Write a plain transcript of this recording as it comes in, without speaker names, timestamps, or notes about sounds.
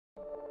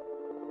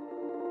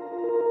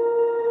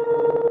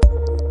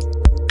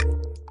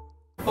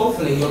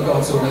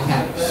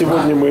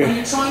Сегодня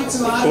мы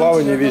в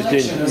плавание весь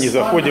день, не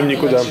заходим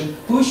никуда.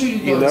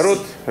 И народ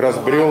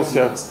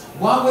разбрелся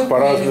по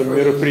разным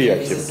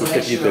мероприятиям. Тут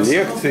какие-то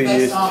лекции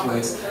есть,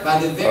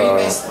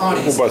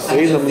 у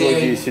бассейна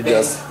многие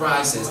сидят, в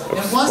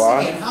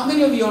спа.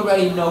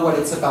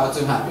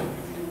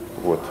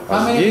 Вот.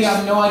 А здесь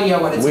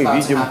мы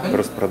видим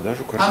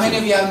распродажу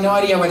картин.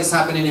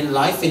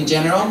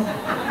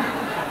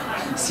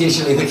 It's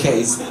usually the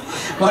case.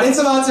 What is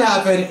about to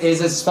happen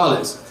is as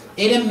follows.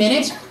 In a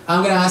minute,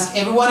 I'm going to ask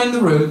everyone in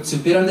the room to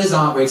bid on these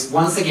artworks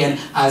once again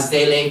as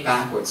they lay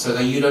backwards, so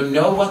that you don't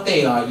know what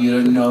they are, you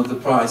don't know the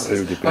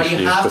prices. What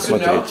you have to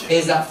know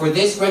is that for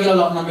this regular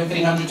lot number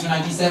 300,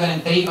 297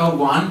 and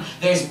 301,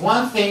 there's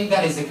one thing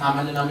that is a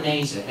common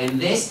denominator, and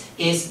this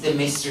is the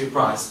mystery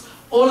price.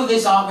 All of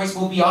these artworks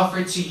will be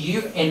offered to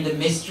you in the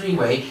mystery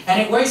way, and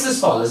it works as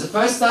follows. The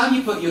first time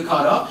you put your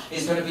card up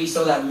is going to be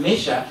so that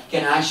Misha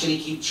can actually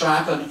keep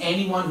track on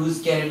anyone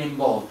who's getting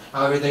involved.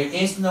 However, there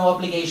is no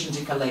obligation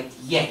to collect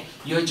yet.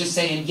 You're just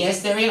saying,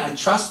 yes, they're in, I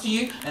trust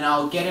you, and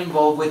I'll get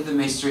involved with the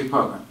mystery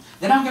program.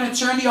 Then I'm going to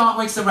turn the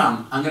artworks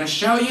around. I'm going to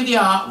show you the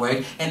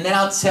artwork, and then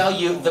I'll tell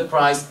you the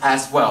price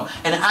as well.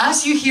 And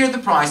as you hear the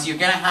price, you're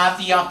going to have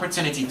the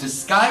opportunity to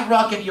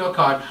skyrocket your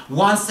card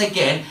once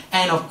again,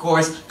 and of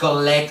course,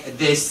 collect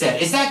this set.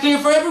 Is that clear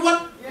for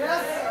everyone?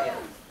 Yes.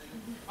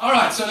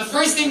 Alright, so the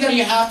first thing that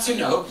you have to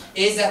know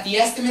is that the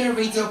estimated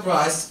retail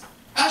price...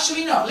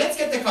 Actually, no, let's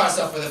get the cards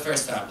up for the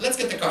first time. Let's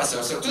get the cards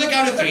up. So to the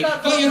count of 3,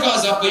 put your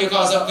cards up, put your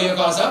cards up, put your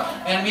cards up.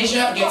 And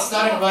Misha, get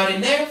started right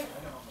in there.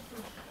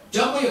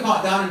 Don't put your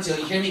card down until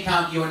you hear me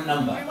count your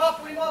number. Now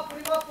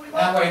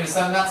we're going to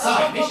stand that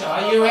side. Misha,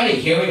 are you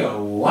ready? Here we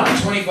go.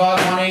 125,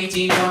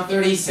 118,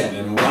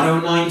 137,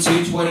 109,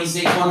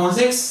 226,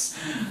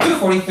 116,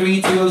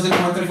 243, 206,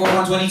 134,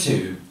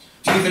 122,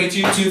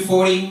 232,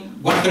 240,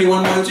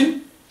 131,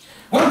 102,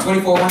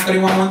 124,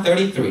 131,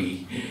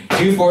 133,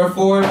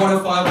 244,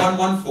 105,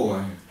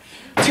 114,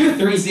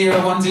 230,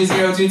 120,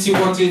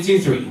 221,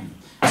 223.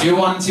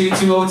 212,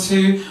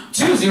 202,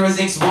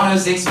 206,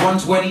 106,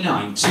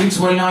 129,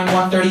 229,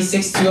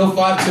 136,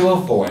 205,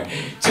 204,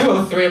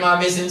 203, am I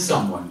missing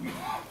someone?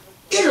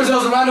 Give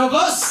yourselves a round of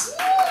applause!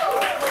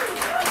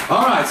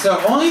 Alright, so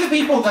only the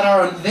people that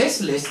are on this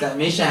list that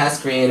Misha has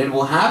created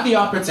will have the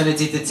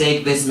opportunity to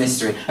take this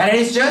mystery. And it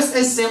is just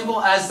as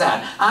simple as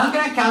that. I'm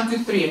going to count to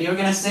 3 and you're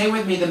going to say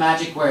with me the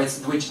magic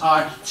words, which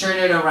are turn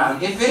it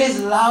around. If it is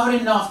loud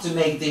enough to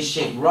make this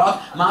ship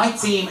rock, my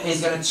team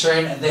is going to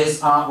turn this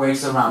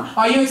artworks around.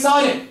 Are you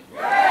excited?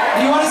 Yeah.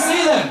 Do you want to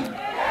see them?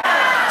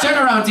 Turn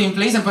around, team,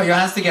 please, and put your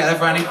hands together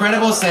for an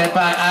incredible set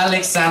by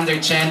Alexander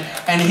Chen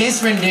and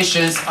his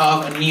renditions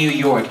of New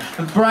York.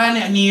 A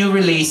brand new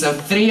release of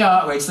 3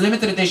 artworks,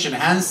 limited edition,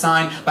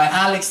 hand-signed by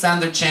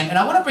Alexander Chen. And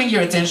I want to bring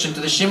your attention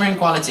to the shimmering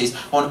qualities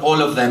on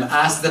all of them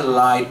as the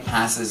light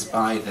passes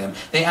by them.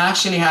 They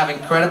actually have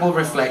incredible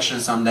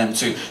reflections on them,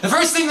 too. The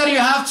first thing that you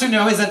have to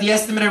know is that the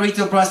estimated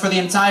retail price for the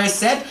entire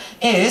set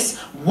is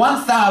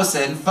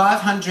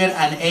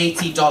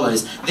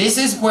 $1,580. This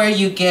is where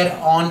you get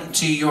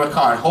onto your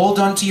card. Hold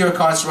on to your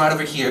cards right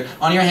over here,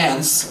 on your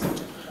hands,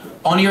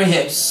 on your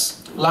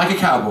hips, like a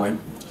cowboy.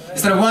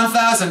 Instead of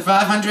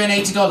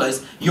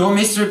 $1,580, your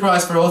mystery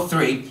price for all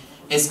 3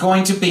 is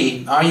going to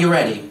be, are you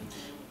ready?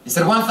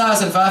 Instead of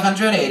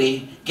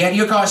 $1,580, get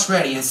your cards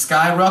ready and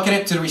skyrocket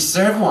it to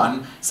reserve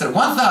 1. Instead of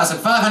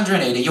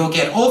 $1,580, you'll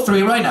get all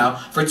 3 right now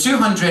for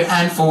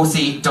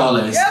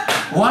 $240. Yep.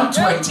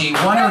 120,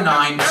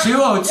 109,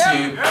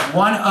 202,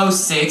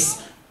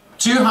 106,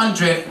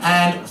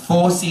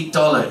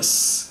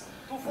 $240.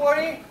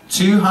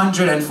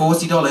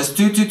 $240.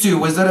 222.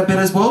 Was that a bit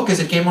as well? Because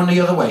it came on the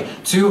other way.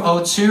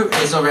 202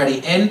 is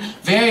already in.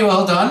 Very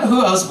well done.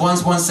 Who else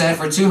wants one set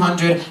for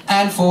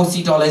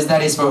 $240?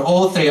 That is for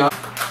all 3.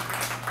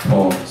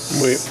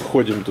 Мы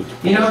ходим тут по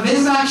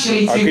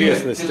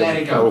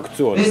окрестностям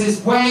аукциона. This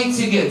is way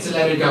too good to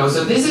let it go.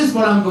 So this is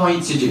what I'm going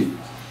to do.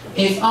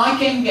 If I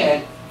can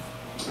get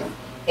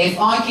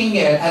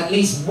at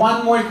least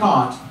one more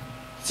card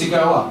to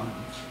go up.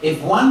 If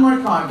one more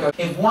card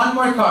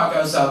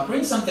goes up,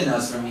 bring something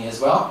else for me as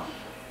well.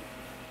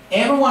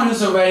 Everyone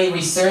who's already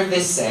reserved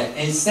this set,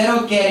 instead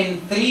of getting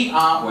 3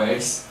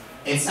 artworks,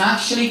 it's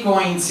actually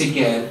going to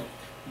get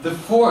the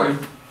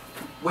 4th,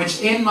 which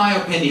in my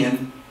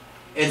opinion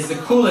is the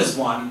coolest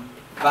one,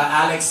 by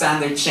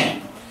Alexander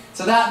Chen.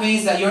 So that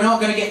means that you're not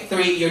going to get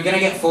 3, you're going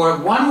to get 4.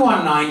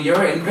 119,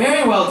 you're in.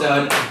 Very well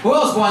done. Who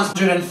else wants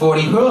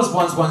 140? Who else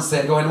wants one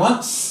set? Going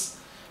once?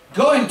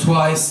 Going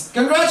twice.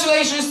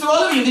 Congratulations to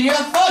all of you. Did you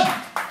have fun?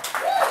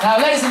 Now,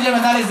 ladies and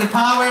gentlemen, that is the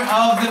power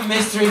of the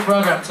mystery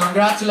program.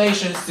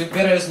 Congratulations to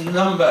bidders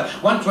number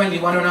 120,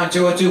 109,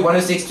 202,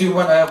 106,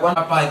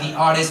 211 by the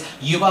artist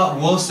Yuval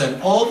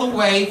Wilson, all the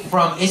way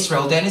from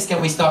Israel. Dennis,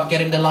 can we start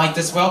getting the light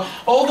as well?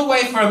 All the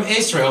way from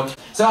Israel.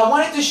 So I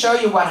wanted to show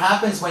you what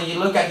happens when you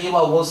look at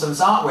Yuval Wilson's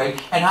artwork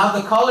and how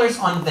the colors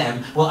on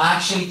them will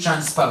actually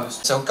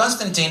transpose. So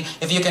Constantine,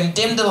 if you can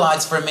dim the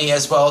lights for me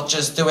as well,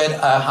 just do it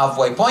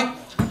halfway point.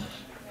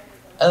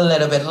 a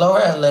little bit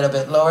lower, a little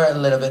bit lower, a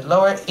little bit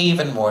lower,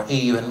 even more,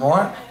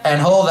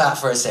 and hold that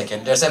for a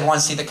second. Does everyone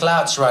see the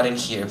clouds right in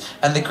here,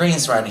 and the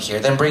greens right in here?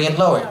 Then bring it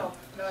lower,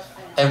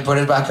 and put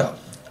it back up,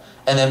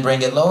 and then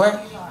bring it lower,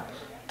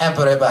 and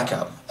put it back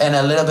up, and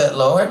a little bit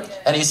lower,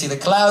 and you see the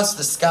clouds,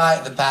 the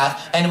sky, the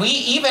path, and we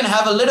even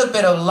have a little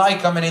bit of light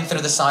coming in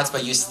through the sides,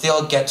 but you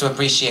still get to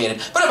appreciate it.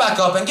 Put it back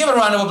up and give it a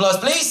round of applause,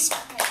 please.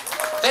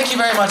 Thank you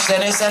very much,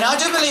 Dennis, and I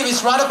do believe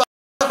it's right about